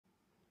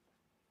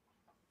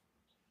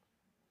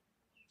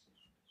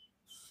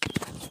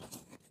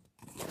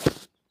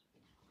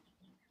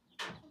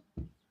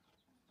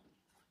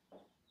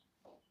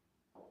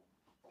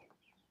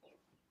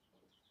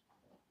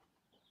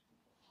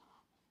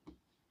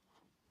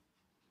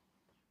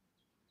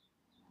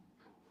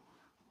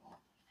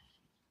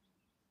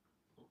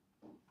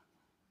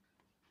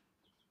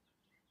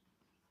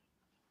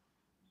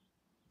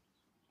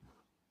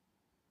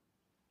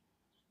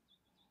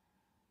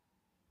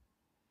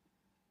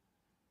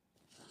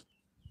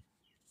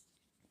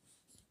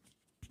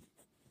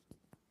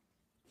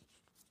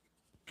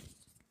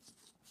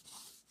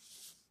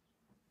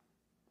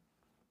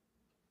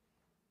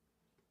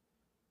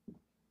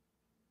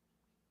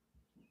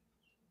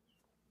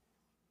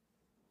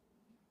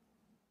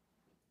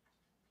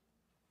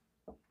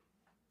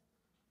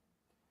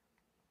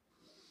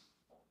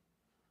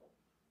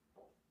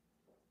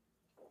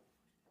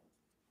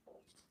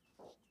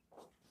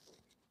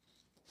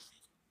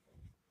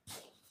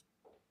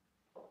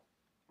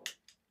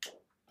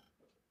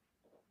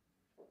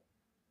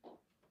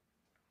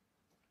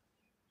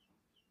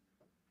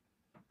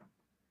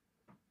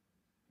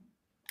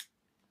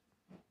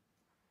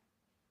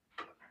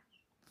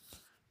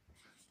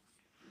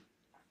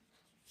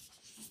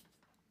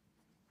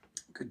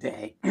Good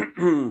day.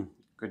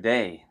 Good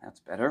day.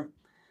 That's better.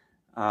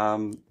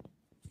 Let's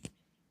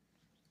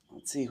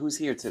see who's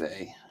here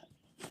today.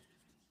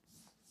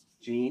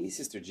 Jeannie,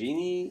 Sister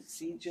Jeannie,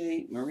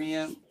 CJ,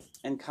 Maria,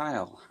 and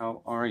Kyle.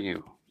 How are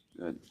you?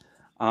 Good.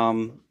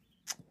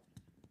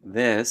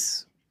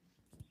 This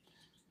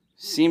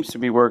seems to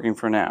be working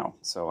for now,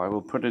 so I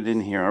will put it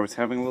in here. I was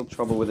having a little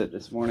trouble with it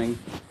this morning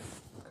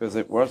because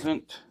it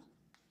wasn't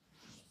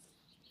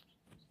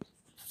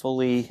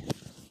fully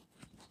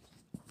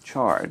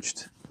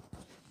charged.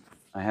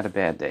 I had a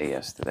bad day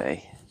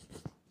yesterday.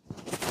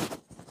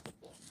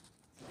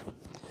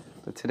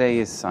 But today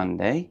is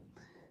Sunday,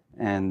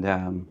 and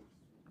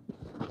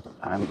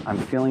I'm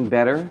feeling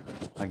better.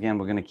 Again,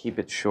 we're going to keep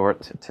it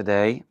short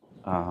today.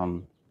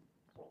 As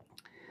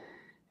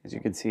you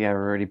can see, I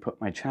already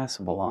put my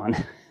chasuble on,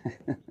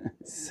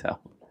 so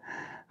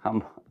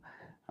I'm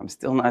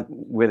still not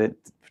with it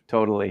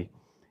totally.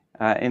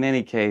 In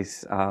any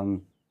case,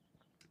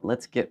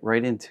 let's get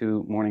right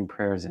into morning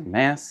prayers and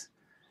Mass,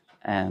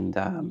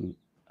 and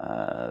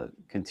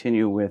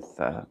continue with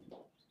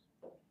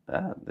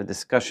the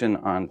discussion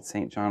on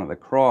St. John of the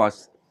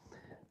Cross.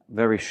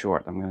 Very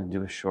short. I'm going to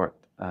do a short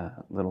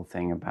little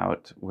thing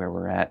about where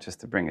we're at,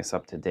 just to bring us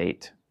up to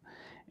date,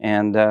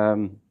 and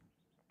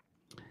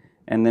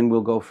then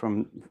we'll go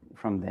from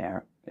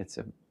there. It's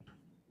a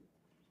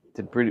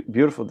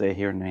beautiful day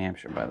here in New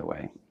Hampshire, by the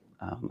way.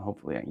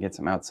 Hopefully I can get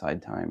some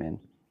outside time in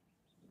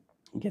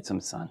and get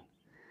some sun.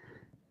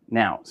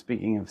 Now,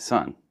 speaking of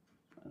sun,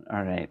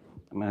 all right,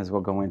 I might as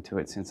well go into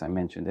it since I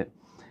mentioned it.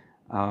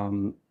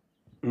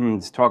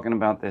 It's talking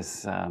about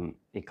this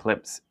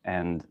eclipse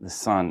and the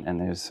sun, and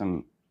there's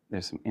some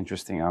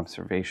interesting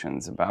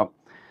observations about,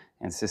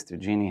 and Sister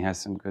Jeannie has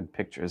some good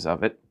pictures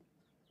of it.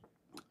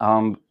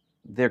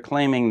 They're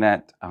claiming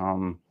that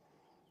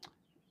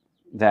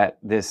that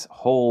this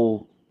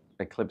whole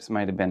eclipse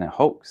might have been a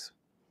hoax,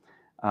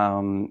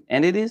 and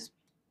it is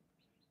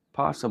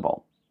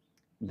possible.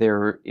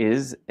 There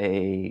is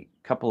a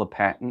couple of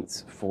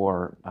patents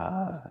for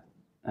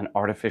an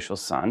artificial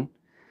sun,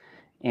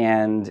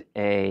 and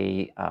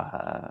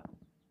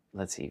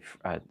let's see,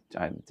 I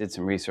did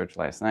some research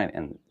last night,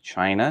 and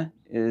China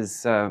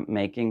is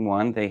making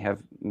one. They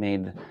have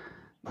made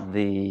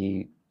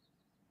the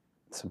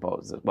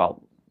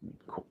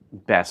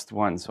best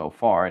one so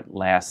far. It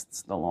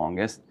lasts the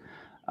longest.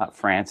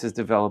 France is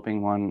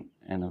developing one,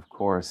 and of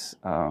course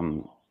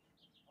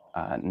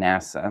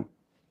NASA,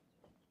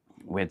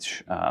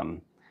 which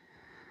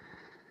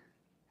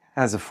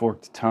has a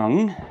forked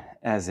tongue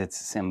as its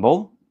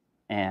symbol,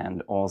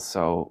 and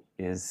also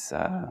is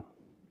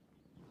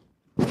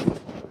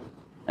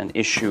an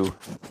issue.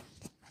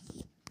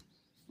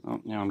 Oh,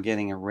 now I'm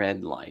getting a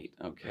red light.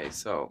 Okay,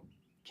 so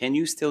can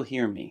you still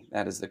hear me?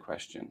 That is the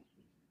question.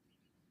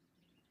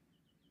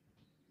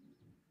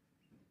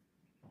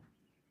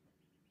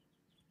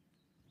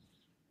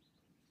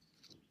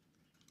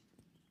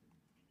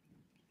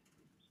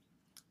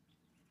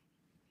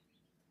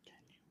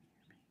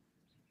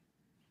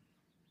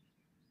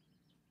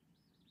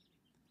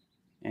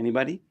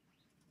 Anybody?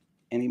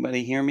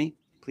 Anybody hear me?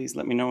 Please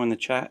let me know in the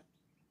chat.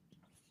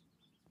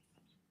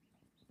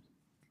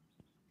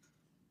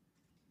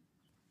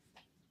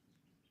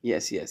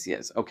 Yes.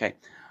 Okay.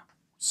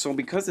 So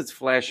because it's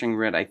flashing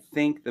red, I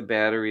think the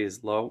battery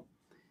is low.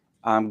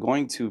 I'm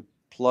going to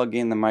plug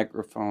in the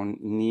microphone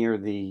near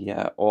the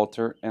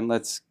altar, and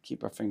let's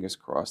keep our fingers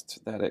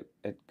crossed that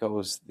it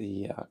goes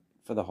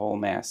for the whole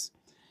Mass.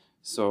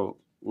 So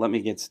let me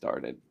get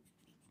started.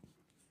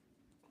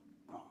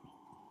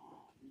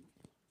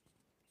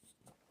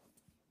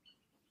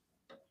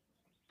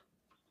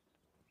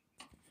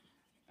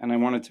 And I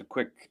wanted to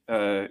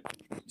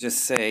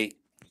just say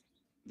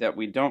that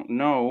we don't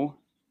know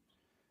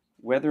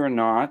whether or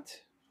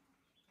not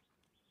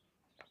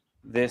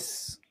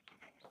this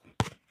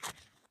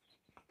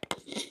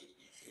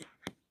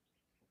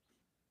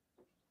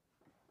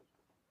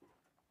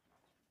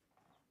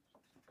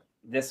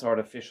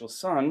artificial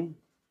sun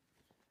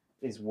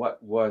is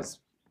what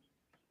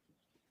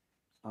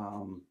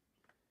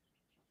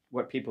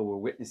people were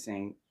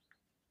witnessing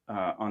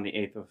on the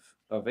 8th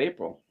of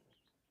April.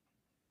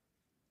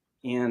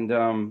 And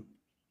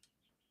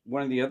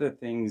one of the other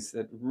things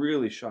that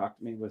really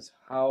shocked me was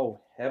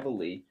how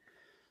heavily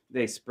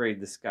they sprayed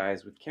the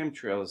skies with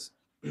chemtrails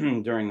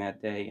during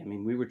that day. I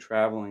mean, we were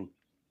traveling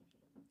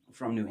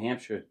from New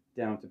Hampshire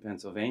down to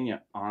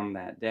Pennsylvania on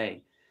that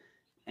day,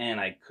 and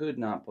I could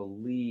not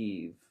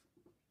believe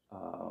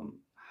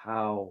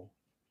how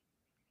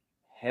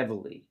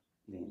heavily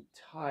the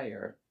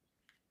entire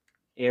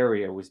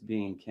area was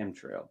being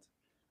chemtrailed.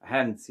 I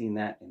hadn't seen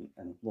that in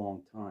a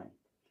long time.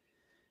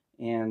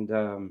 And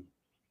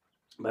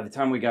by the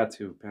time we got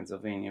to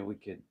Pennsylvania, we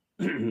could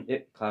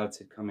clouds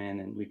had come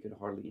in, and we could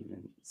hardly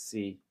even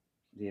see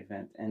the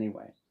event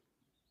anyway.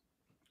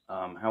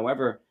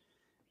 However,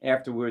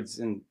 afterwards,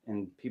 and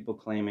people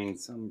claiming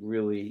some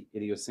really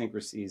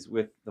idiosyncrasies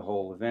with the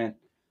whole event,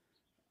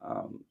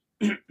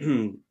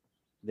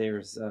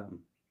 there's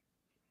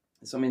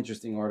some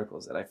interesting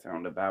articles that I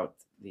found about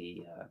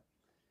the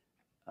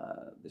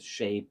the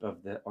shape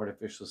of the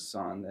artificial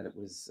sun, that it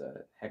was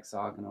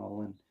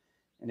hexagonal,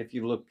 and if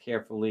you look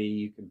carefully,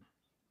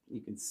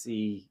 you can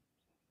see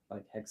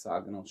like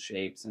hexagonal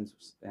shapes and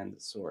the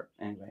sort.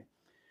 Anyway,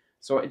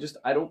 so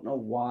I don't know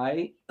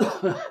why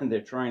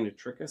they're trying to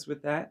trick us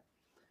with that.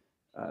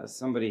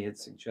 Somebody had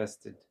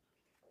suggested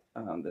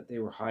that they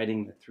were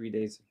hiding the 3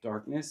 days of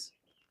darkness,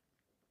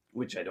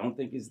 which I don't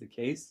think is the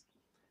case.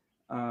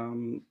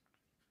 Um,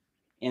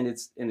 and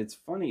it's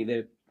funny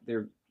that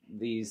they're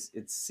these.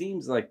 It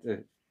seems like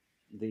the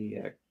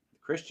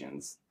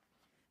Christians,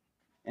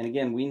 and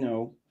again, we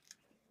know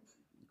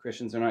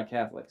Christians are not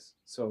Catholics.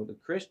 So the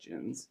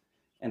Christians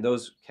and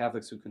those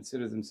Catholics who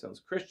consider themselves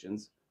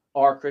Christians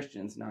are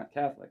Christians, not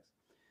Catholics.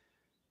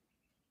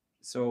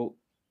 So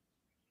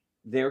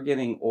they're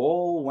getting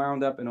all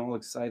wound up and all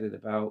excited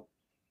about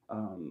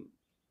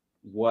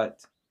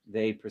what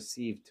they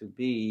perceive to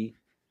be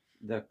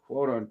the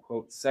quote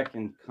unquote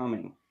second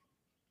coming,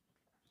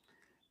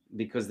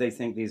 because they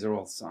think these are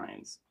all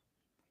signs.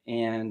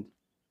 And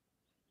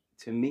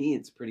to me,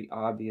 it's pretty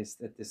obvious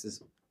that this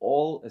is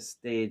all a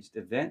staged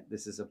event.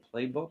 This is a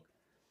playbook,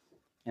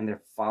 and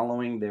they're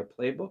following their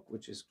playbook,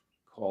 which is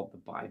called the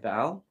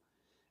Bible.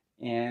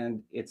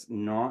 And it's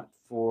not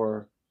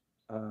for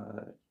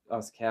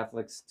us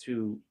Catholics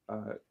to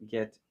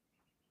get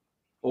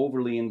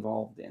overly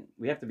involved in.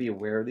 We have to be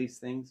aware of these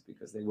things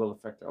because they will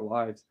affect our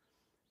lives,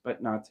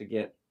 but not to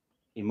get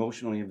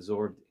emotionally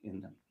absorbed in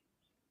them.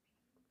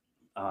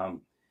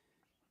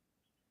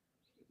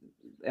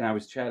 And I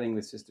was chatting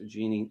with Sister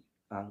Jeannie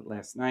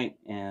last night,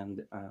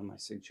 and my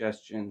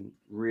suggestion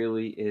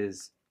really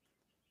is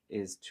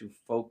to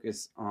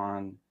focus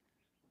on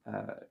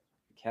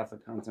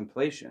Catholic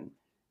contemplation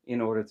in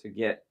order to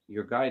get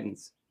your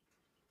guidance.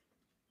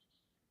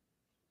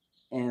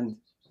 And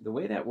the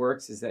way that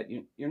works is that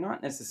you're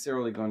not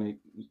necessarily going to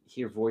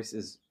hear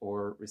voices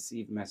or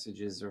receive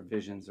messages or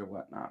visions or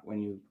whatnot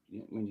when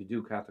you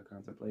do Catholic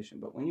contemplation.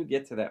 But when you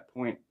get to that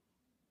point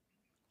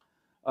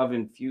of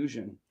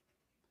infusion,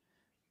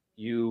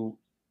 you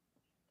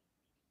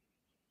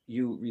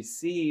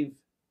receive,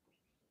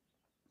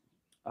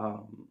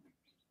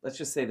 let's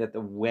just say that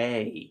the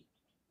way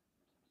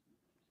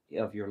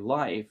of your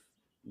life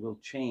will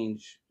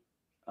change.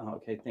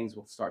 Okay, things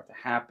will start to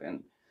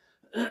happen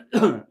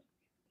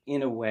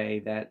in a way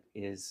that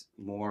is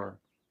more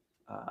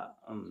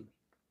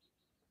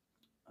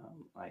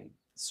like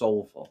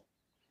soulful,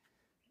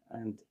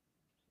 and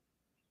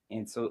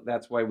so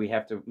that's why we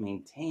have to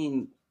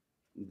maintain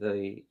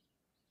the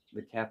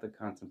Catholic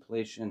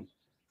contemplation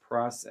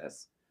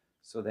process,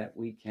 so that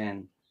we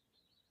can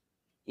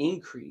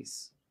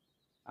increase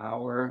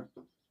our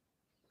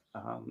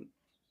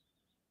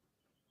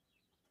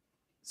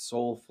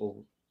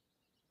soulful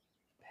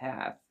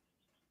path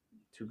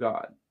to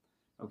God.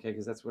 Okay,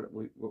 because that's what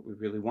we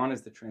really want,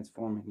 is the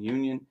transforming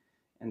union,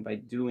 and by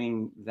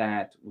doing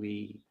that,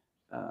 we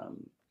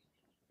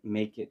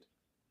make it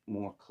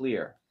more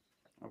clear.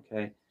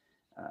 Okay,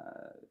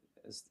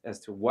 as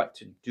to what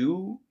to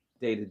do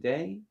day to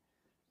day,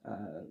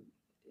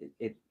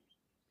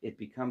 it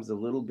becomes a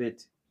little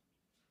bit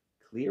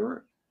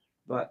clearer,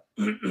 but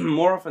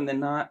more often than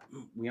not,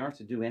 we aren't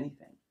to do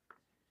anything.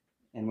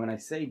 And when I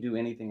say do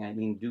anything, I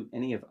mean do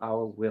any of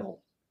our will.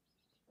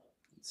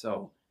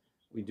 So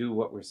we do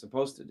what we're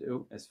supposed to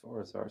do as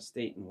far as our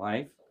state in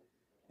life,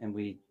 and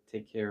we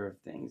take care of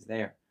things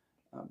there.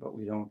 But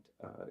we don't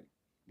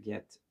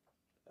get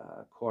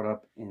caught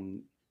up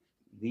in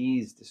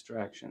these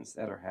distractions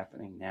that are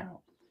happening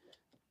now.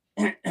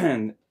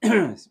 And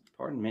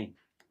pardon me,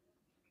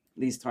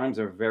 these times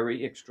are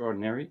very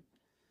extraordinary.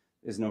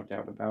 There's no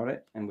doubt about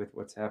it. And with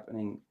what's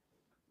happening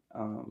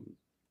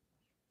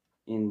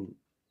in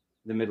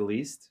the Middle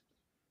East,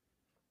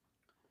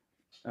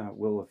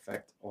 will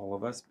affect all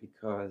of us,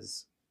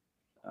 because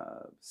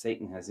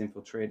Satan has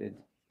infiltrated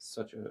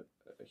such a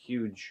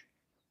huge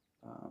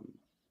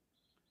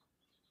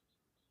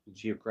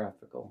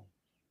geographical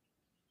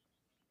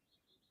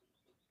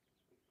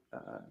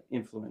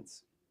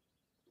influence.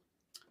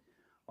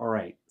 All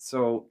right,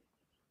 so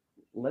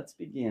let's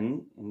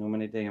begin. In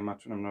nomine Dei,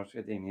 matronum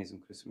nostri, Deum Iesum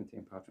Christum, et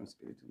in Patrum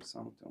Spiritum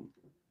Sanctum.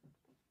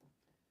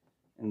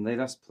 And let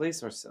us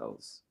place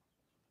ourselves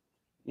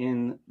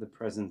in the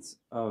presence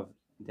of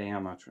Dei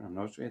matronum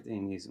nostri, et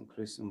in Iesum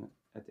Christum,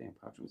 et in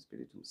Patrum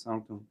Spiritum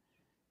Sanctum,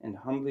 and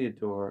humbly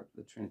adore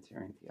the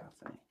Trinitarian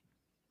Theophany.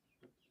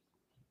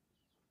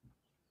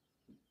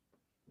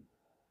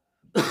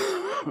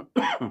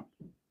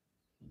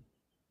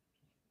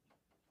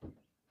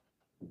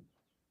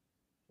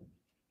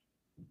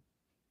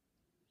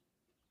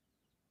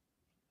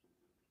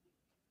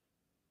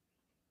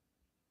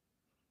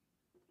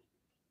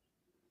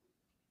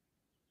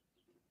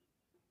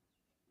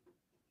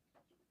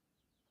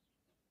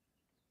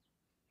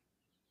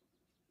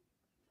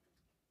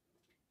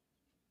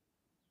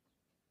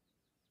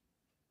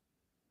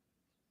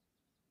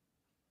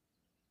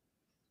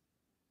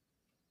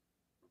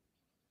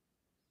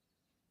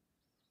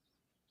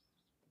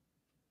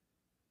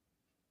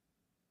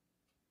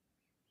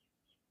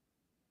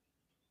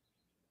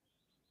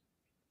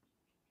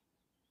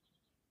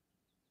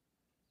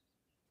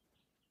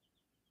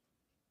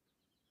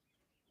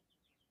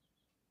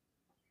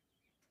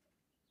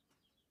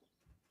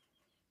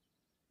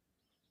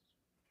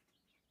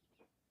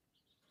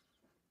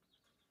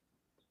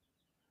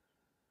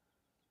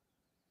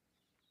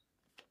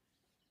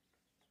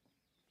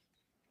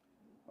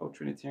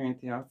 Trinitarian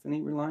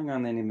Theophany, relying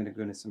on thy name and the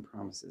goodness and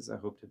promises, I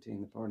hope to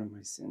obtain the pardon of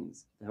my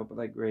sins, the help of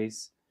thy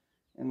grace,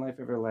 and life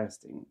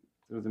everlasting,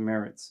 through the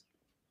merits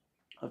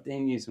of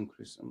Deum Iesum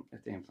Christum,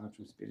 et Deum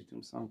Patrum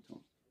Spiritum Sanctum.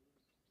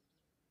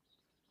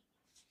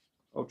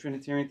 O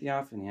Trinitarian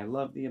Theophany, I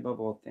love thee above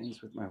all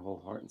things with my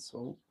whole heart and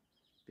soul,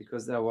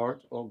 because thou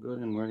art all good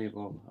and worthy of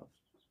all love.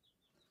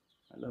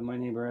 I love my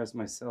neighbor as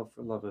myself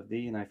for love of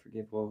thee, and I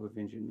forgive all who have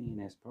injured me,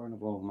 and ask pardon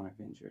of all whom I have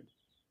injured.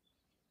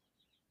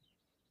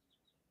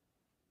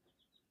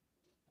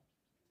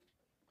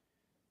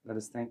 Let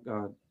us thank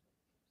God,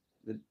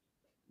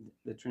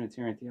 the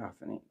Trinitarian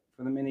Theophany,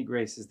 for the many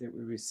graces that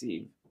we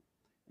receive,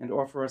 and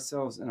offer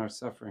ourselves and our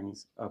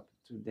sufferings up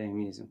to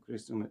Deum Iesum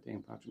Christum et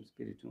Deum Patrum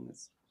Spiritum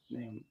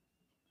et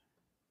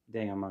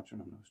Deum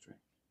Matronum Nostrae.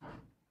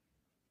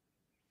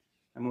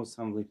 I most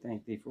humbly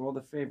thank thee for all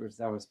the favors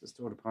thou hast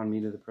bestowed upon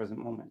me to the present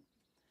moment.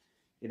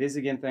 It is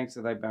again thanks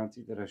to thy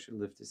bounty that I should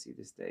live to see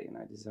this day, and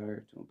I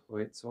desire to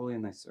employ it solely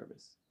in thy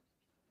service.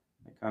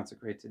 I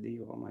consecrate to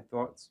thee all my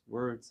thoughts,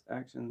 words,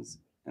 actions,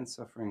 and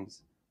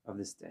sufferings of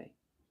this day.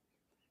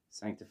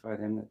 Sanctify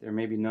them, that there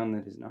may be none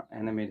that is not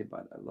animated by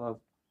thy love,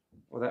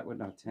 or that would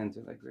not tend to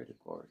thy greater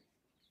glory.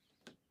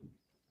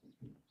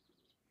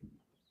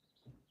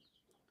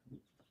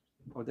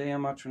 O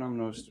Deum Matronum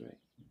Nostrae,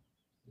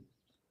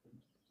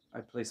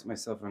 I place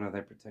myself under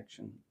thy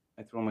protection.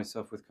 I throw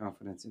myself with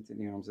confidence into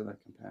the arms of thy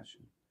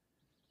compassion.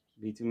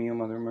 Be to me, O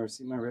Mother of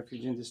Mercy, my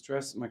refuge in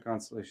distress, my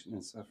consolation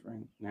in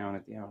suffering, now and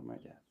at the hour of my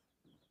death.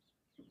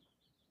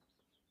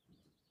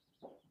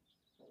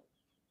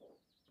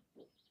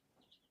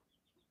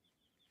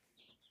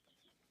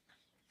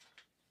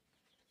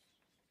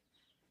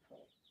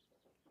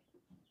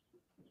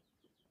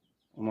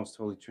 O most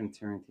holy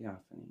Trinitarian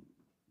Theophany,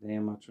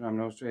 Deum Matronam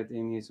Nostrae, et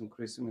Deum Iesum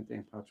Christum, et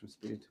Deum Patrum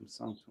Spiritum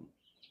Sanctum.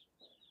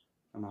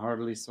 I am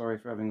heartily sorry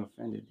for having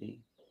offended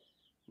thee,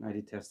 and I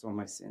detest all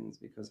my sins,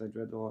 because I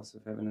dread the loss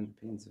of heaven and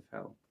the pains of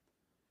hell,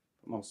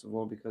 but most of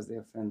all because they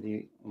offend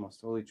thee, O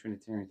most holy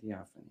Trinitarian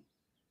Theophany.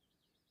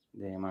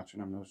 Deum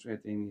Matronam Nostrae,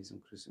 et Deum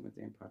Iesum Christum, et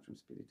Deum Patrum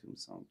Spiritum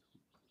Sanctum,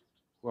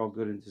 who are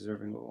good and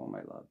deserving of all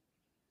my love.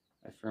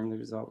 I firmly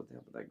resolve with the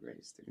help of thy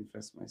grace to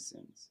confess my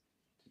sins,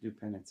 to do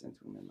penance, and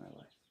to amend my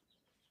life.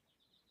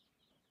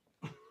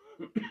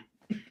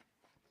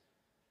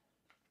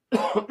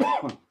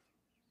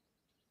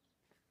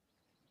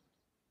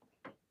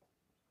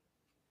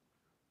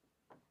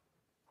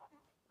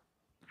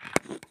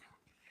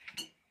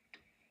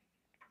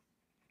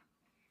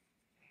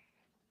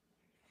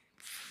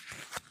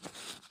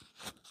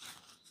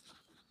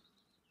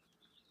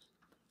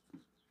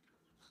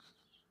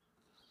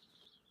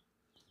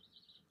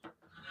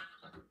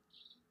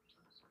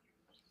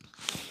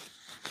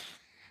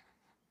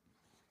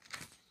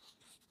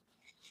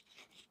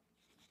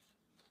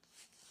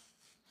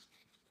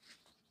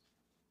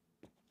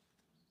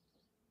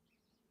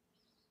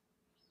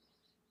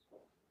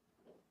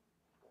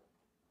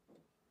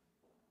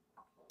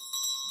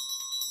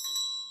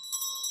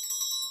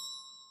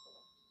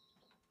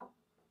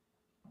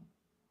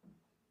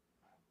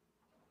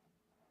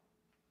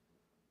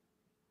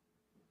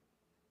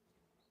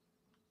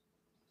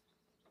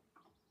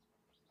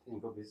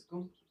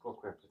 Vobiscum,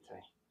 quoque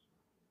pete.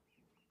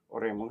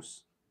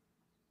 Oremus.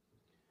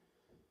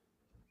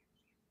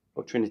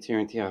 O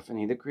Trinitarian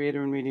Theophany, the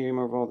Creator and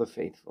Redeemer of all the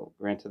faithful,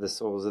 grant to the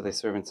souls of thy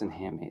servants and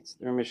handmaids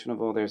the remission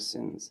of all their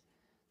sins,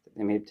 that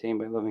they may obtain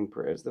by loving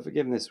prayers the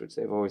forgiveness which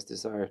they have always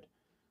desired,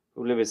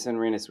 who livest and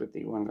reignest with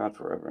thee, one God,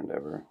 forever and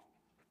ever.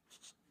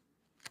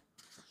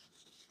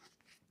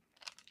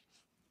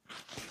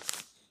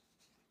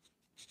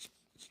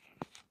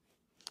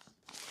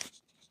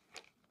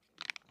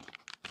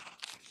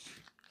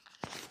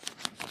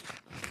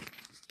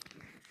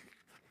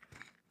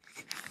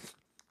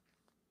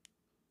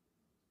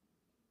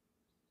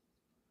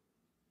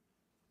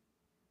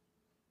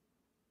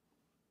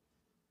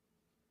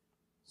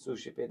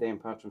 Suscipe Deum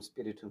Patrum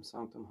Spiritum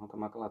Sanctum, hoc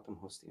immaculatum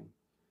hostium,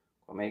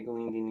 quam ego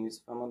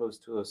indignis famulos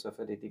tuos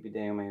offere tibi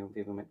Deum eum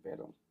vivum et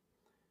verum,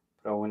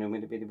 pro in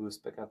humilibus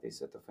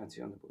peccatis et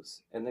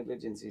offensionibus, et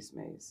negligentis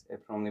meis,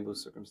 et pro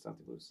omnibus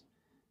circumstantibus,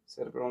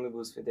 sed pro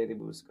omnibus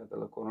fidelibus, cata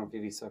locorum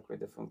vivi sacrae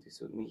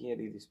defunctis ut mihi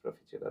eridis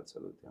proficerat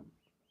salutem.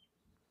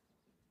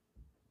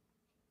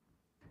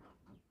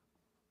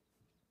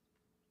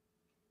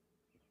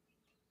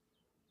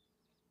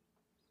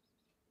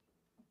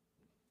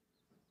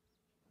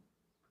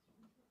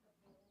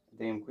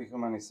 Deum qui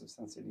humanis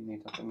substantia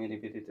dignitatem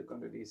mirabilite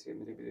condidis et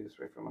mirabilis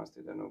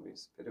reformasti de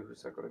nobis, pedihus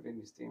sacra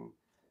vinistim,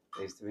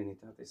 Deis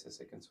divinitatis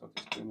esse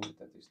consortis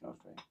primitatis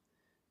nostrae.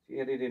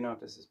 Fieri de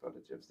notis es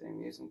prodigibus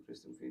Deum Iesum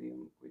Christum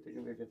Filium, qui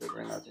tecum vivit et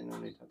reinat in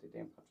unitate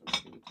Deum Patrum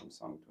Spiritum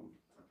Sanctum.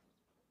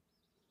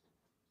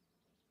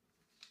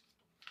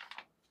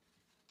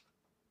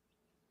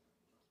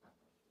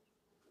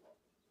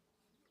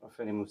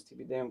 Offerimus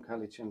tibi Deum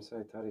calicem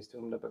saetaris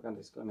tuum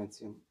depagantis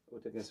clementium,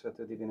 ut eges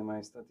veto divina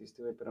maestatis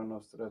tue per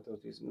nostra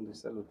totis mundi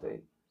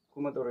salute,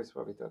 cum adoris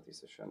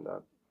suavitatis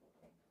ascendat.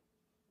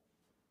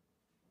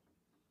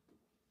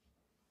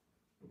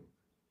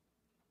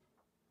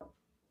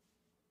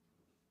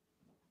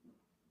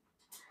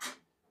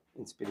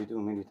 in spiritu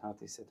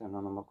humilitatis et in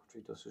anima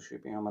contrito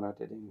suscipi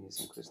amarate Dei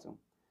Iesum Christum,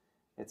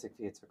 et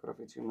sequiet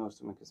sacrificium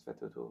nostrum in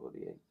conspetto tuo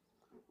hodie,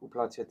 u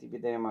placia tibi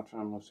Deum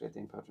matronam nostri et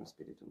in Patrum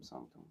Spiritum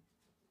Sanctum.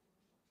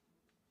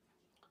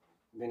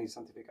 Veni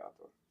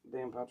sanctificator,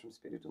 Deum Patrum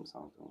Spiritum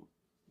Sanctum,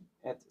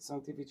 et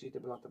sanctificite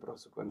blata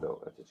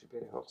prosequendo, et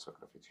ecipere hoc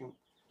sacrificium,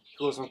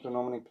 tuo sancto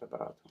nomine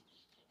preparatum.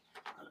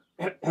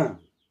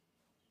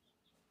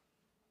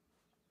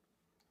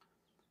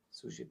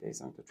 Suscite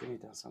Sancta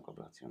Trinitas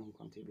oblationem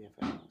con tibi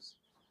afferimus,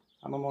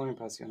 a memoriam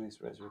passionis,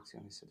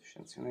 resurrectionis et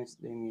ascensionis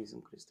Deum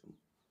Iesum Christum,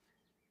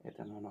 et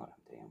in honorem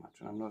Deum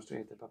matronam nostri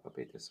et Papa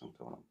Peter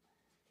Sanctorum,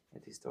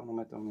 et Histonum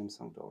et Omnium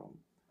Sanctorum,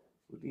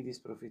 ut idis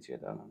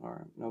proficiat ad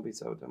honorem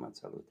nobis autem ad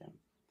salutem,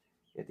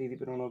 et idi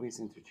pro nobis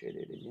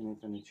intercede, et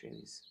venit in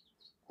celis,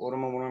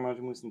 quorum amorem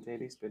agimus in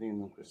telis, per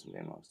in Christum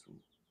Deum nostrum.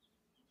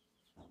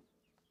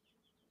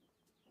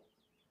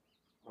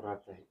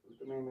 Orate,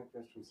 ut me et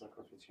vestrum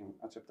sacrificium,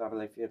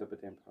 acceptabile fiat ob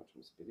Deum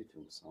Patrum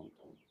Spiritum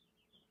Sanctum.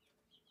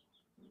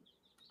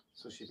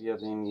 Suscipia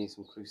Deum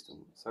Iesum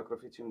Christum,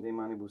 sacrificium de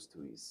manibus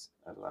tuis,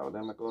 ad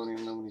laudem et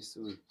gloriam nominis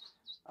sui,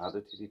 ad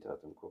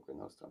utilitatem quoque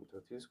nostrum,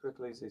 totiusque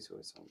ecclesiae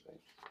suae sanctae.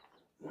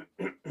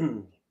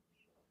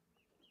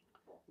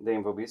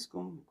 Deum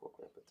vobiscum,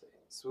 quoque apete,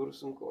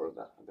 sursum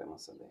corda,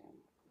 habemus ad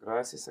Deum.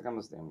 Gratias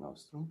agamus Deum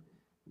nostrum,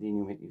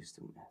 dignum et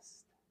justum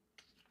est.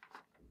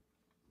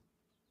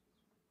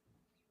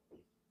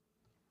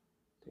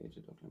 Te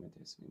doc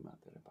limites mi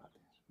mater et pater,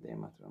 Deum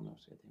maternum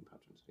nostri et in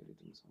Patrum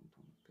Spiritum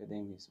Sanctum, per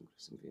Deum Iesum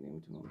Christum filium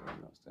tuum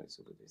Deum nostri,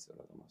 subite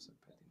salutamus et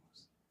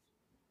petimus.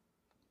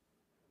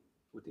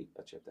 Uti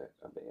accepta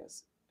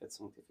habeas et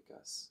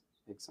sanctificas,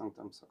 ex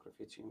sanctam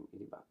sacrificium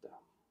ilibata.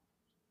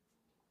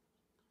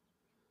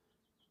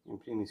 In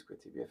primis que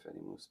tibi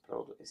afferimus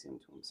pro ecclesiam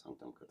tuum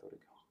sanctam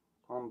catholicum,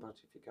 quam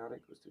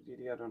pacificare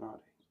custodire ad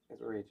honore, et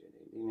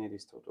regere,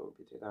 lineris toto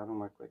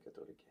obitedarum atque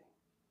catholicae.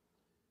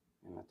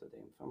 In meta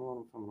Deum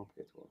famorum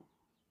pietuorum.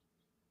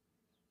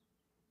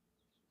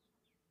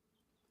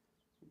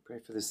 We pray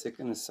for the sick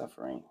and the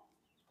suffering.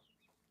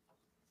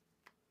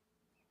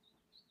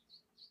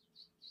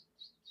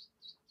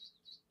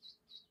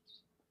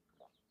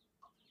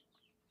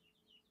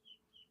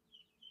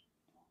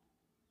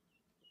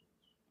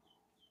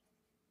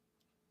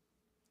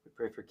 We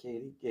pray for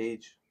Katie,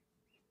 Gage,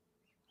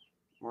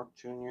 Mark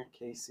Jr.,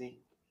 Casey,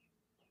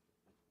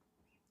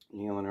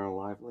 Neil and Earl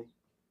Lively,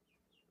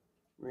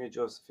 Maria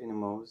Josephina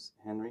Mose,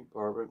 Henry,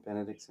 Barbara,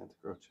 Benedict Santa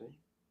Croce,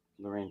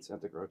 Lorraine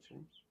Santa Croce,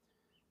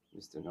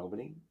 Mr.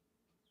 Nobody,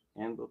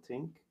 Ann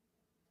Biltink,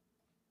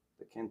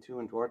 the Cantu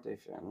and Duarte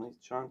families,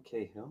 John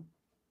Cahill,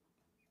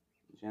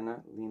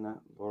 Jenna, Lena,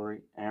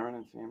 Lori, Aaron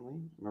and family,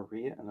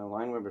 Maria and the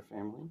Lineweber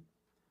family,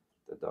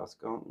 the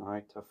Doscone,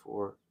 Nye,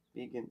 Tafour,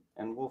 Began,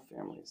 and Wolf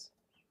families,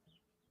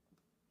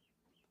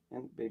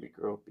 and baby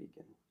girl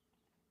Began,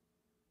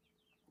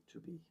 to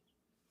be.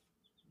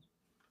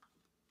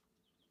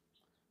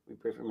 We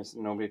pray for Mr.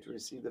 Nobody to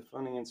receive the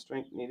funding and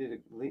strength needed to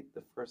complete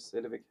the first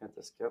certificate at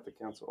the Catholic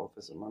Council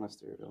Office of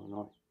Monastery of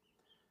Illinois.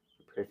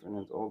 We pray for an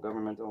end to all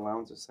governmental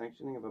allowance of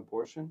sanctioning of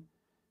abortion,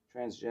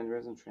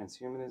 transgenderism,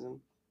 transhumanism,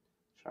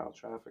 child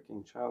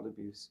trafficking, child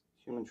abuse,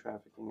 human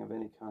trafficking of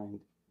any kind,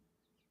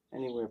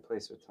 anywhere,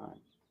 place, or time.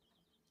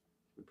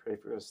 We pray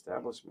for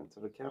establishment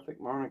of a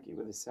Catholic monarchy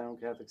with a sound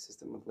Catholic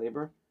system of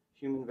labor,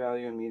 human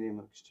value, and medium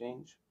of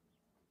exchange,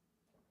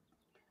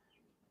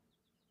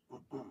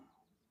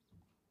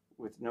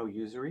 with no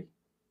usury.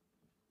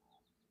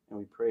 And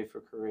we pray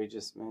for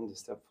courageous men to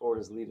step forward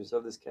as leaders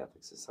of this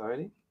Catholic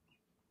society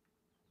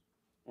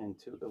and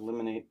to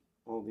eliminate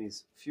all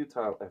these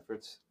futile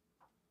efforts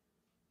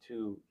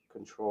to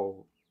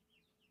control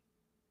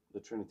the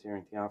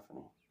Trinitarian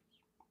Theophany.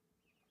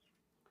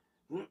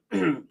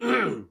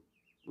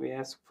 We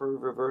ask for a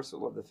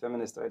reversal of the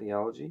feminist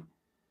ideology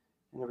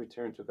and a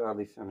return to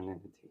godly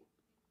femininity.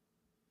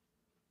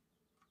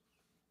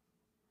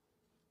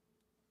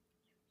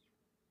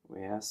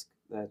 We ask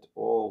that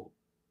all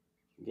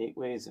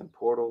gateways and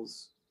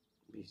portals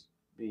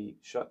be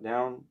shut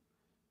down,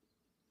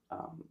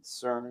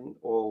 CERN,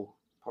 all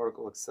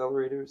particle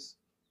accelerators,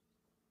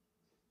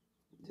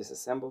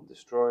 disassembled,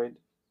 destroyed,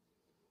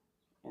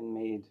 and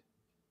made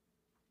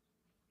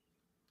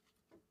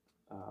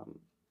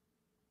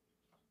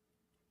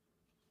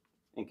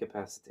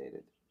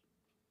incapacitated.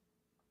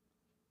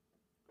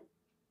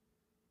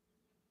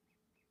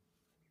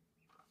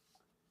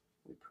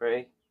 We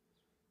pray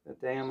that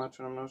Deum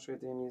matronam nostri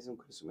et Deum Iesum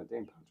Christum et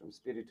Deum Patrum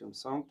Spiritum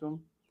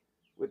Sanctum,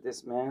 with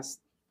this Mass,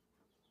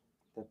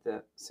 that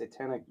the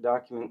satanic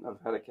document of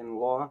Vatican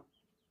law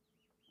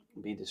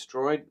be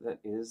destroyed, that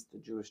is, the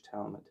Jewish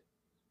Talmud.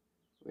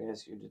 We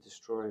ask you to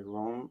destroy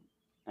Rome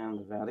and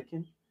the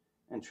Vatican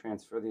and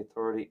transfer the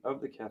authority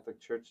of the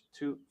Catholic Church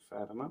to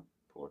Fatima,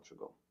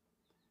 Portugal.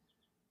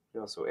 We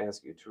also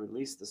ask you to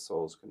release the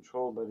souls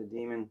controlled by the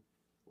demon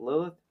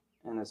Lilith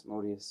and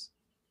Asmodeus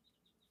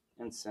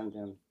and send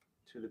them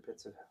to the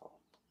pits of hell.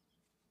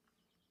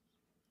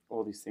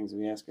 All these things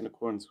we ask in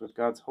accordance with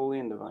God's holy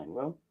and divine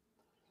will.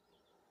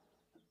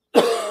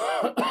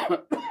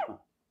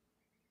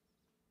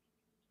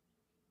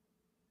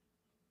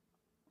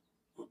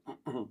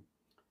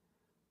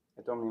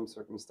 omnium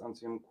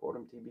circumstantium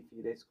quorum tibi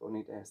fides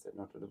conit est et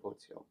nota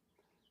devotio.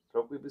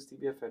 Pro quibus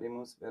tibi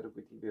afferimus, vero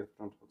qui tibi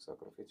affront hoc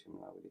sacrificium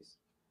laudis.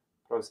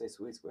 Pro se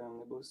suisque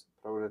omnibus,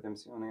 pro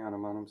redemptione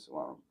animanum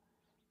suarum,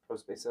 pro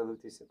spe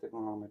salutis et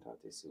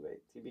economitatis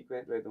suae,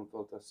 tibique redum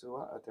volta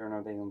sua,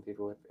 aeterno Deum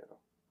vivo et vero.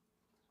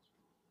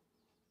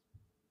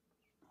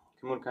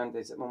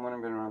 Cumulcantes et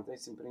momentum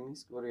venerantes in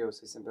primis,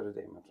 gloriose semper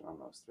Dei matronam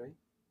nostrae,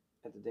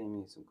 et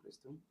Deum Iesum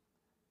Christum,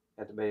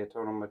 et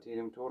beatorum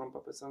martyrium torum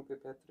Papa Sancti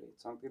Petri, et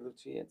Sancti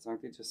Lucia, et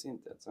Sancti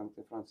Jacinta, et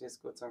Sancti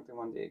Francisco, et Sancti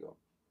Juan Diego,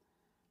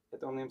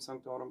 et omnium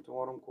sanctorum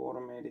tuorum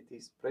quorum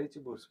meditis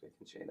precibusque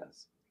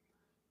concedas,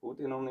 ut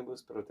in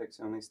omnibus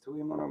protectionis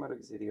tui monomar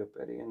exidio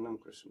peri in nom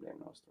Christum Deum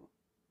nostrum.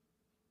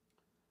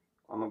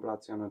 Quam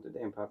oblationem de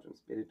Deum Patrum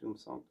Spiritum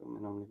Sanctum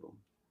in omnibus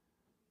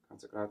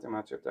consecratium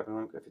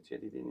acceptabilum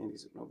efficiendi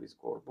dignitis ut nobis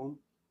corpum,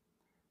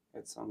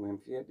 et sanguinem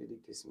fiat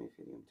didictissimi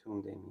filium tuum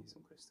Deum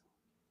Iesum Christum.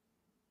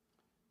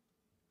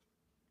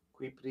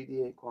 Qui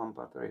pridie quam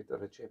pater et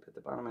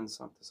recepit panem in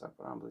sancta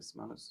sacramentis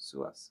manus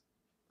suas,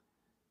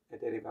 et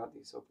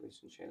derivatis oculis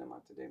in caelum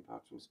ad Deum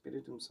Patrum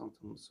Spiritum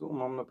Sanctum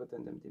suum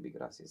omnipotentem tibi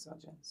gratias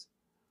agens.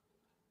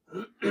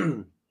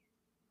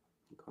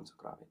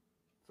 Consecravit.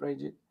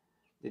 Fregit,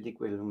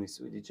 dedique lumis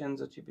sui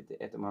dicenza cipite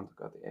et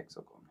mantecate ex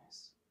hoc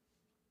omnes.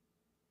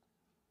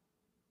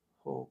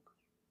 Hoc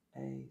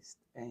est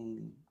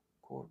enim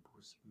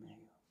corpus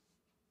meo.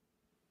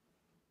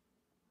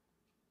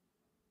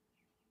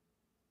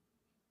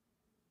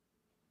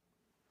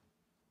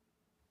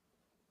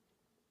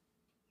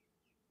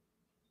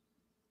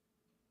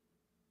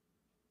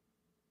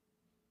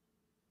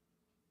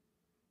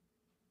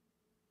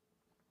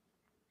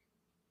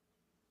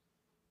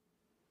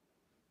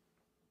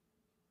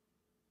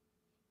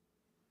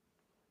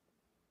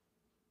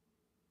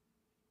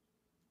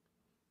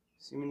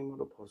 Simini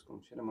modo postcum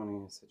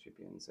ceremonia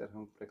secipiens, et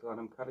hunc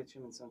precladam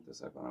calicem in sancta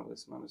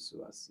sacramentis manus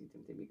suas,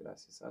 sitem tibi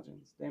gratias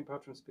agens, Deum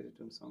Patrum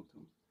Spiritum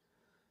Sanctum,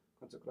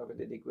 consecrave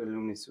dedique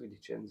lumis sui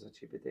dicenza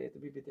cipite et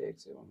bibite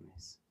ex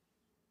omnes.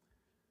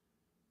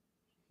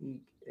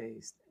 Hic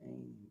est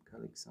enim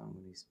calix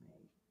sanguinis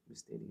mei,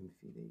 mysterium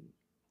fidei,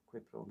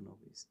 quae pro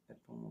nobis et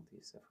pro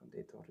multis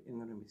effundetur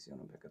in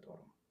remissionem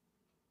peccatorum.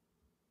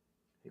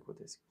 Hic ut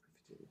est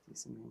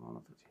efficietis in me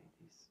mono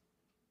facietis.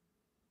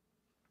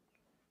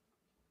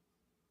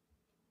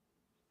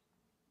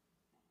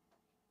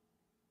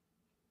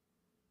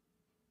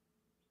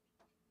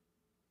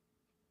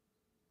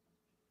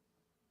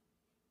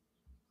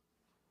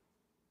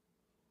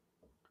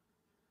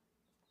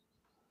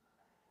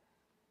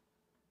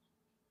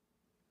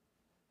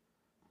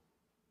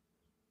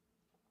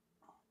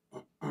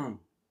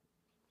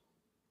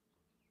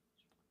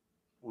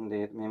 Unde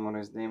et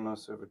memores Deum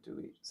nos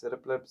servitui, sed a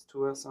plebs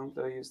tua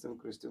sancta iustum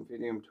Christum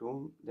filium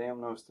tuum, Deum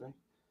nostre,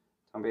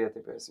 tam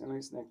beate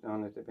passionis, nec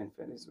non et in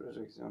fidis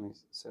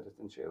resurrectionis, sed et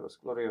in caelos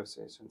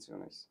gloriose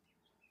ascensionis,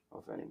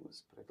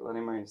 offerimus,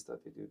 preclare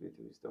maestati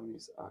tuis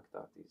donis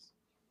actatis,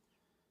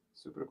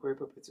 superque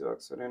propitio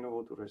ac sereno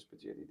votur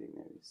respiciedi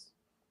digneris.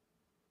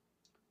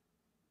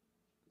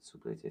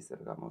 Supplete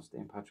sergamos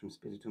Deum Patrum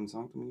Spiritum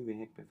Sanctum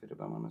ibi hec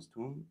perfidebar manus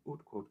tuum,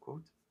 ut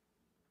quod,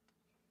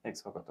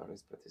 ex hoc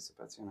autoris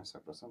participationis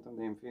sacrosanctum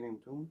Deum filium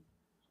tuum,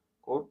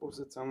 corpus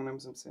et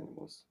sanguinem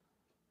subsenimus,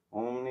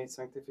 omni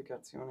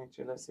sanctificatione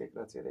celesti et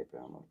gratia Dei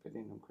per amor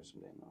pedinum Christum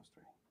Deum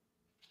nostre.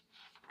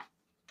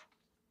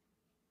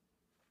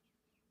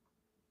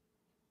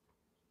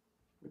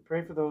 We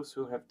pray for those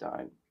who have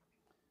died,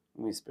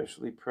 and we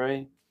especially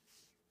pray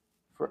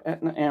for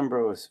Etna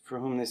Ambrose, for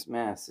whom this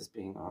Mass is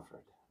being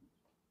offered.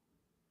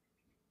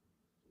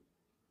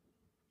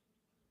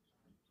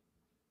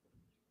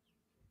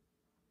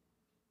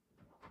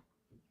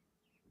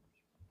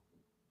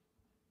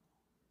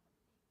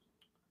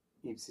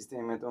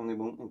 Ipsistem et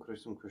omnibum in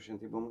Christum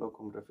crescentibum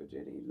locum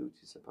refugere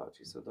lucis et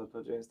pacis, et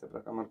doto geste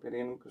proclamar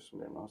perenum Christum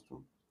Deum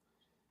nostrum,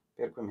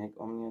 perquem hec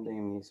omnia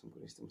Deum Iesum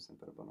Christum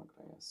semper bona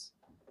gratias,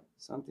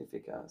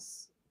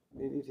 sanctificas,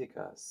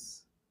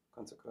 vivificas,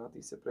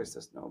 consecratis et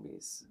prestas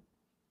nobis.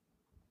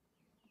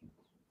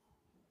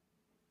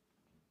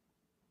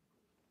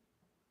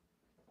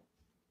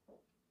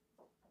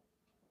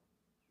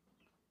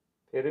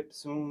 Per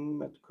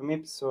ipsum et cum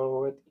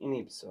ipso et in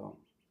ipso,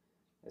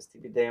 est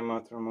tibi Deum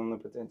Matrum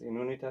omnipotente in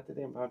unitate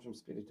Deum Patrum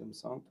Spiritum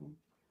Sanctum,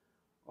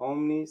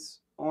 omnis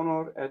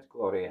honor et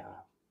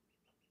gloria.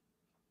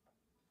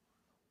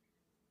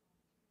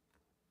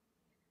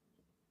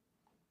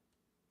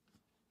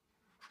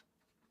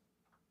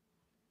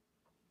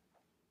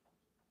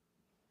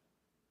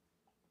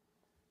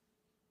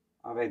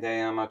 Ave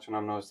Dea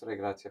matronam nostrae,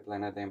 gratia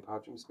plena Deum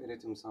Patrum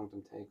Spiritum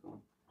Sanctum tecum.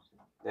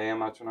 Dea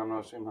matronam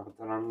nostrae,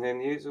 matronam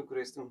in Iesu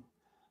Christum,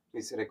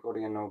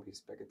 misericordia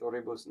nobis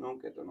peccatoribus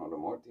nunc et in hora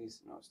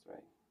mortis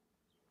nostrae.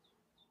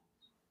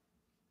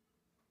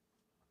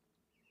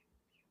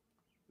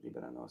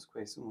 Libera nos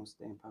quae sumus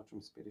Deum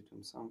Patrum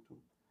Spiritum Sanctum,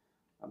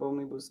 ab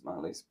omnibus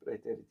males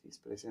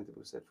praeteritis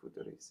presentibus et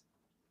futuris,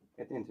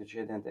 et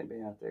intercedente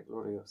beate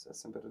gloriosa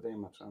semper Dei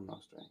matronam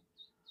nostrae,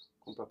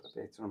 cum papa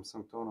petrum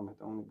sanctorum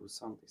et omnibus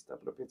sanctis, da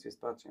propitiis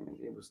pacem in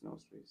Diebus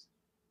nostris,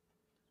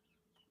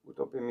 ut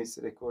ope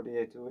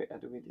misericordiae Tue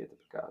aduit et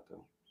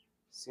peccato,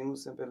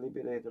 simus semper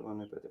libere et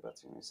omne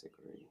perturbatione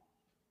seculi.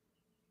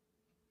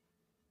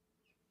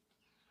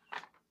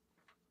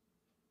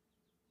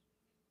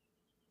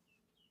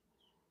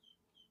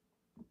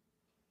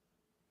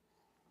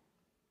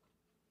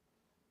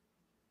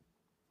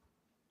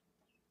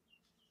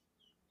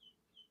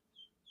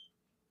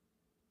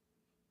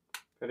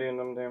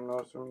 Filium Deum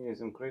nostrum,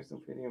 Iesum Christum,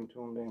 Filium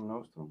Tuum Deum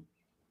nostrum,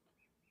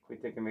 qui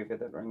tecum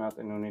vivit et regnat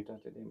in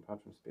unitate Deum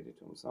Patrum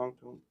Spiritum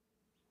Sanctum,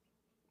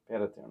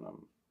 per aeternam.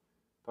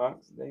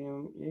 Pax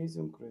Deum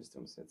Iesum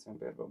Christum, sed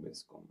semper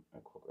vobiscum,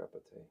 et quoque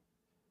apud Te.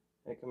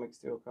 Ecum ex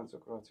Deo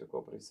consecratio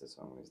corporis et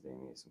sanguis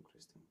Deum Iesum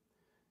Christum.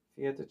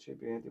 Fiat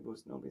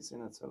eccepientibus nobis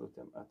in et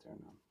salutem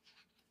aeternam.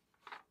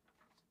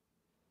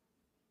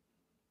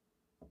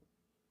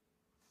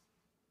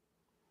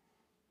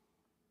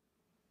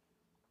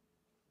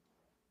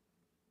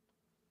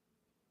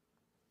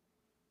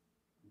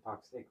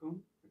 Pax Tecum,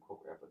 et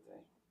quoque apud Te.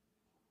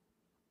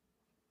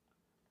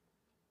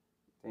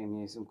 Deum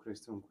Iesum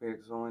Christum, qui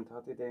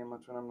exolentate Deum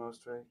matronam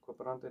nostrae,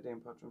 cooperante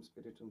Deum Patrum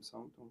Spiritum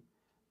Sanctum,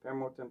 per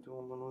mortem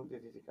Tuum bonum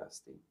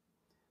vivificasti.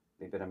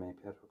 Libera me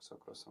per hoc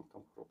sacro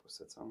sanctum corpus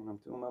et sanguinem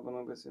Tuum ab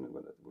nobis in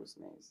ubilatibus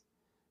meis,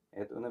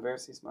 et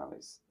universis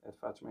malis, et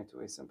fac me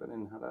Tue semper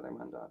inhalare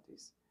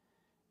mandatis,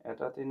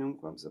 et a Te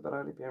nunquam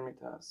separare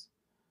permittas,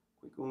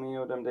 qui cum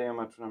iodam Deum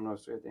matronam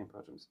nostrae et Deum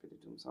Patrum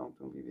Spiritum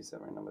Sanctum vivis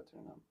et regnam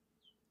aeternam.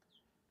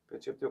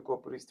 Perceptio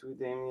corporis Tui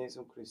Deum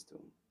Iesum Christum,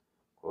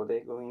 quod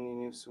ego in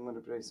inius summa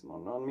represimo,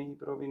 non mihi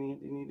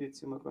proveniet in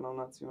editium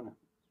condonationem,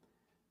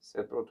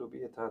 sed pro tu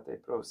pietate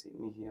prosi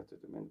mihi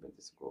atutum in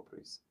bentis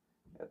corporis,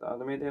 et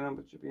ad me Deum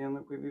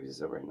percipiendum qui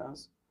vivis et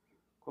regnas,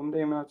 cum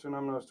Deum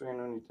matronam nostrae in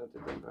unitate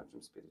Deum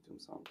Patrum Spiritum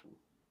Sanctum.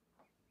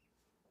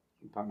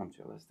 In panem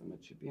celestem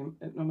et cipiem,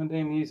 et nomen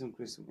Deum Iesum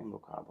Christum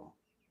invocabo.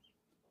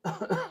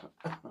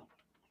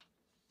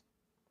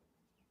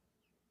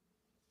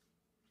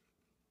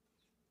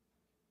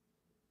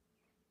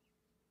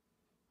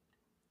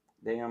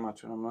 Deum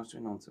matronam nostrae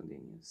non sunt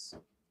dignius,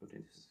 ut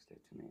indus te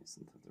meis,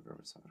 in tanta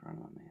verba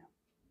sapiranum mea.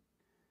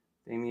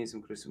 Deum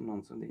Iesum Christum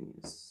non sunt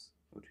dignius,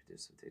 ut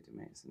indus te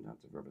meis, in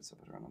tanta verba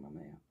sapiranum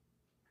mea.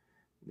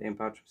 Deum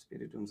Patrum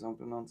Spiritum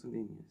Sanctum non sunt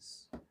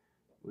dignius,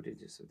 ut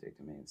indus te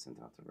meis, in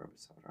tanta verba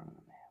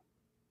sapiranum mea.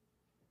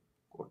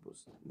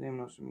 Corpus Deum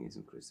nostrum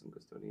Iesum Christum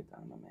custodiet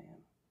anima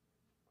meam.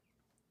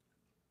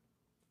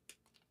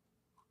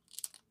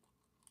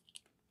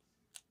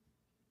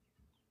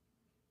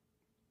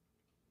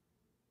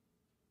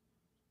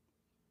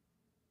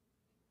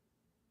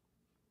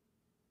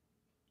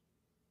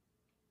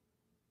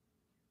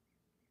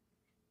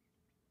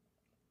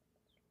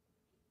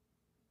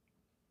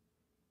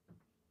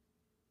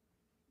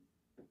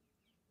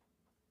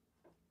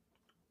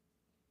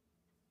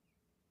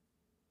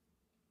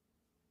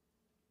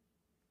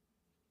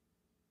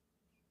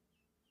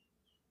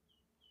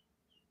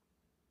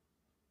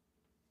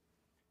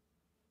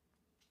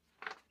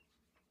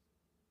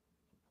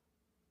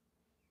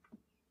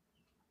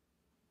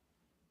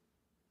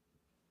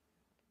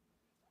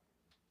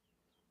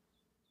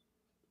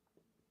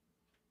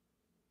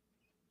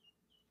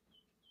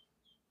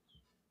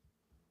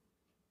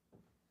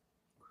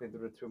 Quid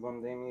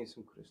retribam Deum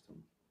Iesum Christum,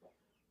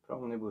 pro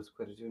omnibus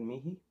queritur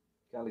mihi,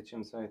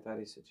 calicem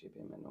salutaris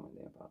accipiem in nomen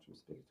Deum Patrum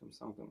Spiritum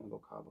Sanctum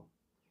invocabo.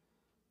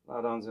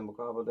 Laudans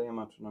invocabo Deum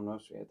matronam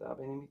nostrae et ab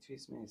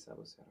inimicis meis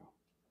abusero.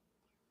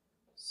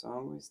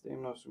 Sanguis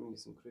Deum nostrum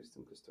Iesum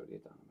Christum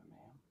custodiet anima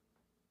meam.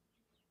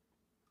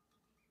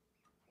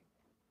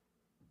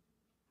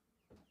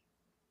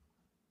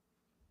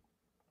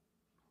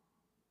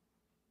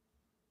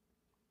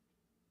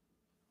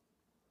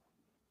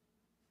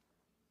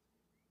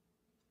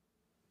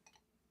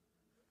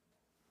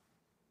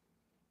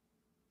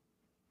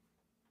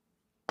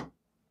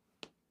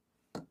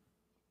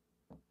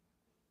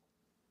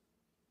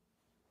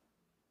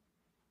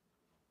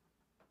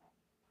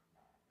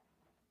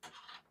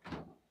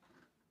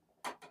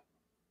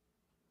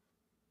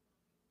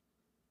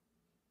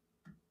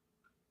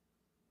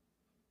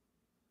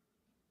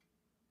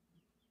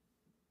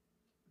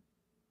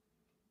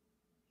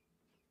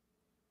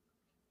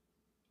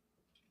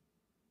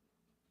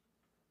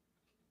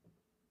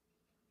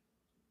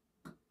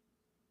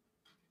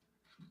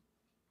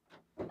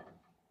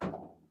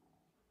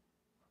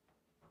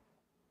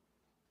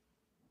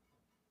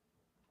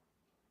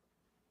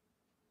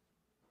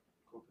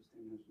 Corpus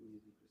Deum nostrum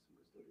Iesum Christum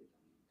custodiet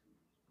anima meam.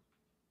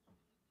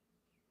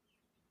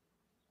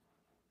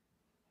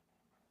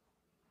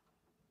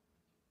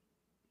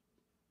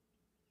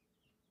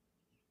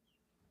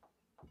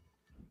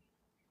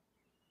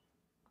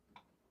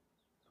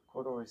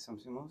 Cordore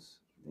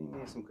Sanctimus, Deum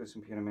Iesum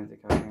Christum puramente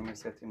caudium et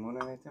septimum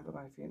et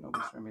tempore fiat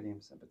nobis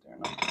remedium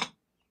sempiternum.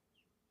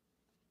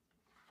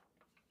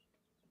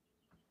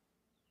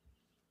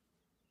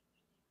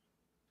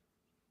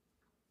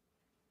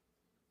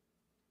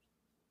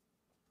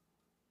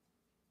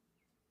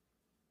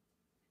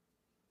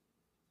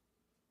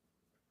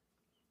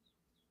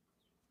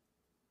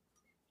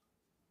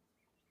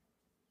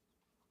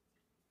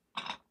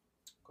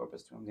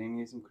 corpus tuum, Deum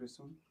Iesum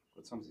Christum,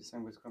 quod sanctis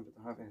sanguis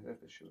compita have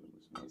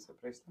besciudimus meisa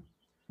presta,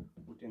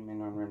 ut in me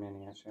non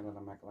remaining at shela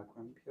la macula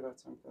quem purat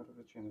sancta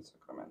recenit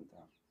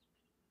sacramenta.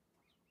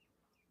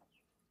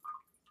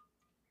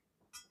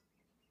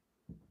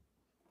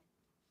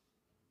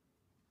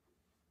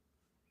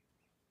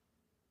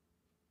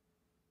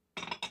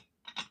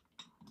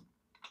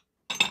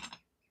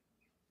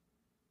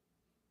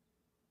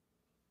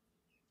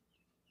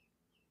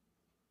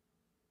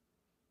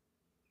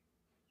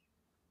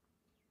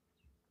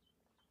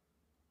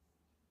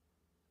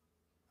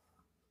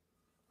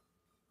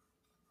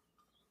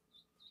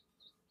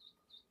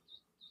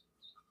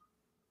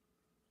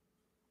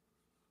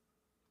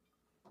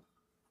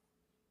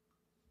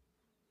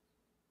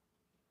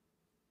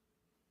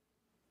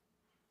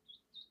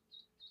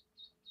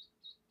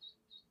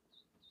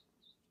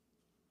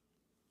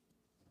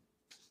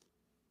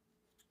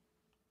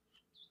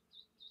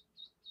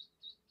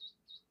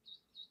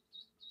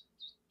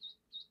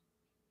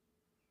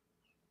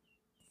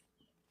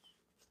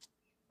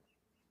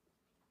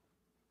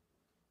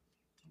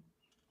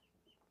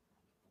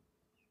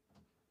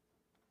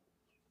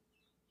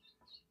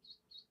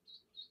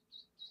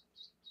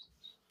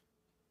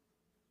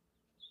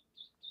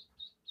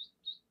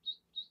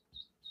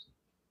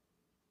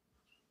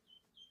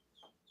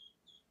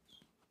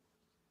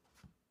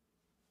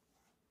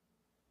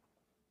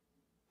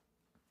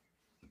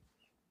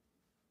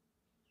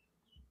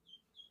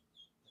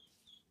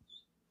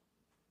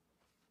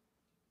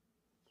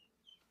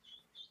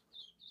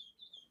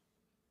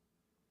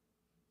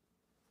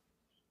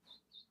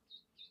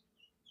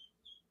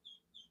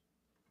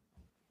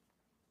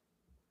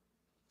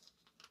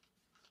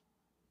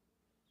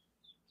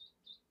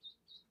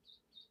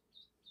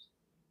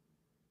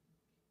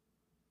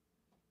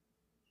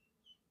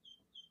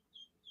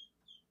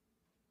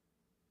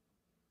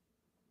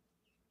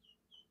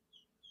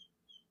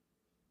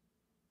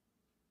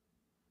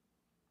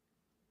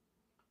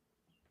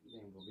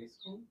 Deum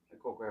vobiscum, et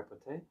quoque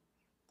apote,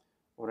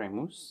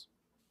 oremus.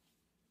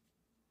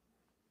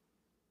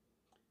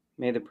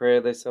 May the prayer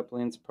of thy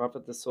suppliants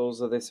profit the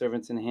souls of thy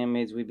servants and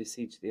handmaids, we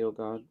beseech thee, O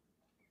God.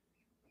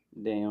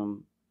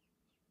 Deum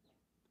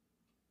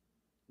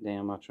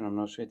Matronum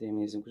Nostre, Deum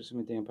Iesum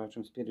Christum, et Deum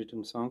Patrum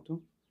Spiritum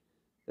Sanctum,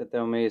 that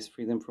thou mayest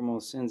free them from all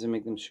sins and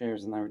make them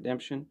sharers in thy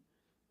redemption,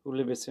 who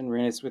livest and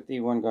reignest with thee,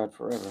 one God,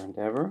 forever and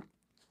ever.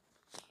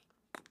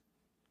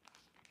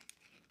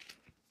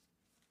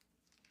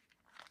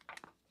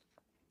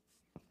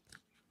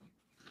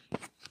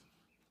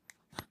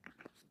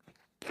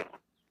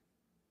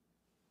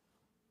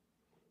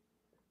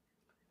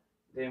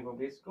 Deum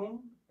vobiscum,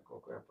 et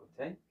quoque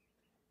apote,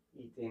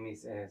 ite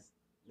mis est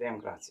Deum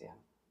gratia.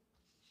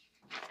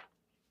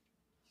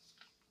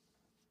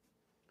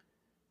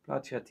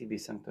 Placia tibi,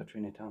 Sancta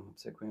Trinitam,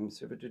 obsequium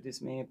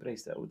servitudis mea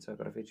presta ut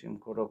sacrificium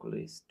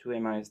coroculis, tue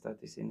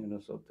majestatis in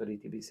nos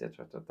auctoritibus et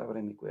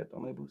tractatorem equiet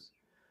omnibus,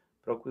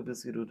 pro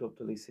quibus irut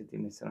optulis et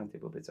miserante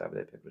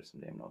publicabile per Christum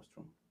Deum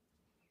nostrum.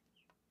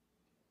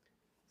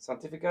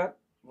 Sanctificat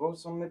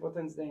vos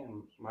omnipotens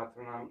Deum,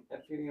 Matronam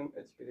et Filium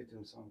et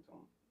Spiritum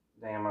Sanctum.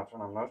 Deum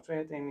Matronam Nostre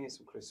et Deum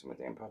Iesum Christum et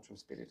Deum Patrum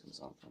Spiritum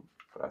Sanctum.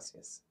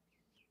 Gracias.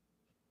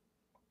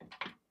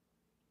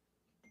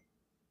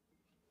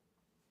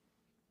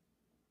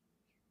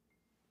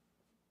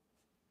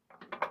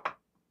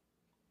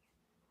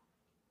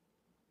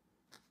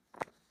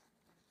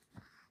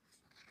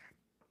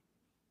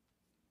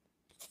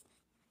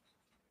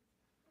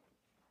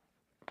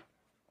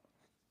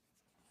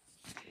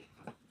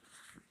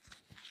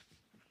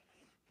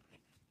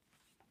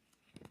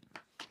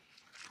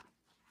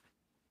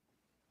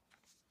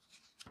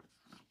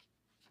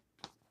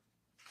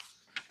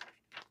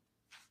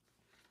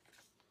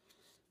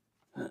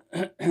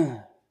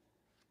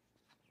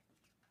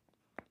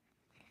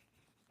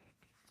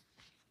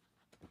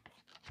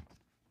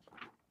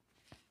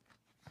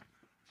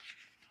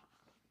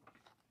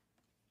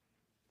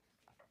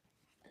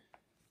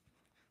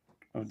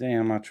 O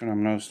Deum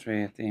Matronam Nostre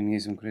et Deum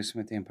Iesum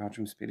Christum et Deum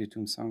Patrum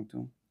Spiritum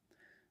Sanctum.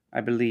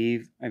 I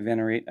believe, I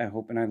venerate, I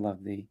hope, and I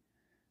love thee.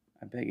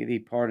 I beg of thee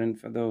pardon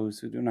for those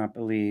who do not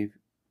believe,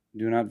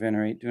 do not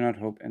venerate, do not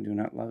hope, and do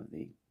not love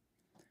thee.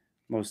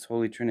 Most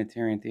Holy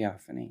Trinitarian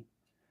Theophany,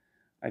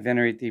 I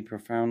venerate thee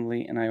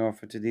profoundly, and I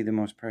offer to thee the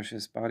most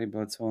precious body,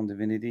 blood, soul, and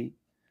divinity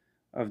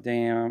of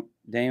Deum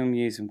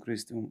Iesum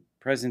Christum,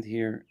 present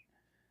here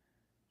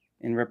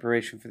in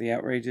reparation for the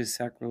outrages,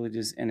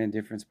 sacrileges, and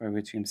indifference by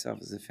which he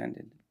himself is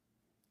offended,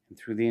 and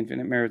through the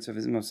infinite merits of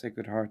his most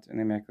sacred heart and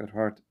immaculate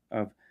heart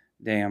of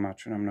Deum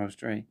Matronam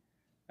Nostre,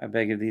 I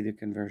beg of thee the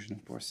conversion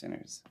of poor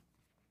sinners.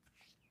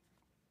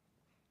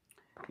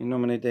 In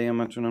nomine Deum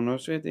Matronam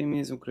Nostre, et Deum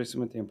Iesum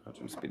Christum, et Deum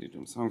Patrum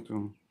Spiritum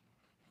Sanctum.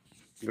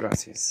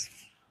 Gracias.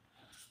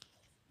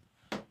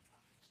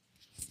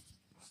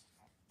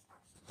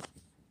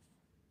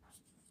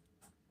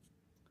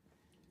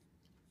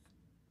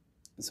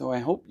 So I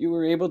hope you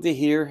were able to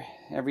hear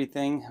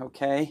everything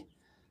okay.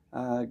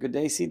 Good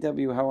day,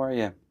 CW. How are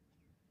you?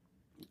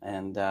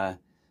 And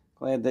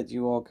glad that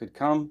you all could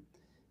come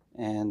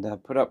and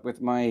put up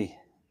with my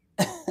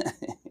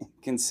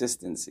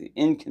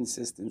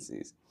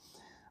inconsistencies.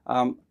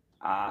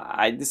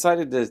 I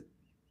decided to,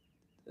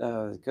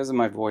 because of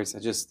my voice,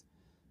 the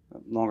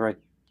longer I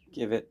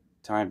give it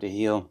time to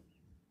heal,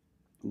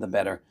 the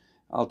better.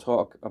 I'll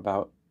talk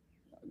about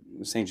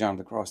St. John of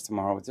the Cross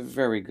tomorrow. It's a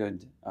very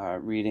good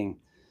reading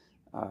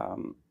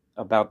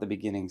about the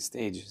beginning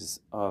stages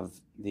of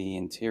the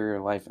interior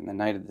life and the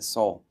night of the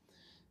soul,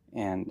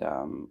 and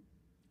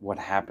what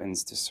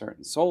happens to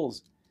certain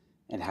souls.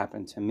 It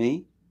happened to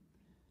me.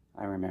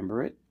 I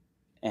remember it,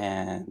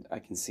 and I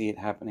can see it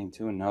happening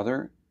to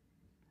another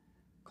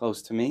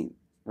close to me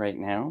right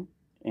now.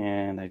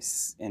 And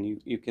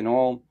you can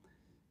all,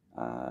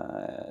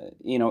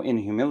 in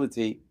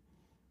humility,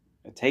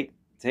 take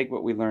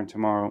what we learn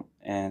tomorrow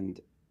and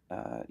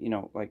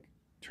like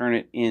turn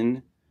it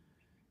in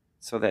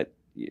so that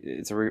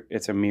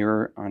it's a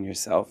mirror on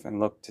yourself, and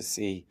look to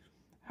see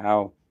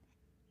how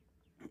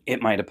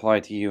it might apply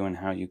to you and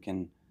how you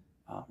can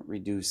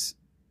reduce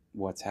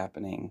what's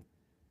happening,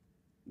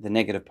 the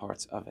negative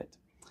parts of it.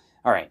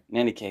 All right, in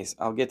any case,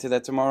 I'll get to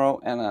that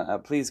tomorrow,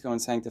 and please go and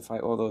sanctify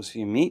all those who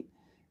you meet,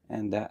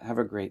 and have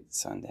a great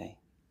Sunday.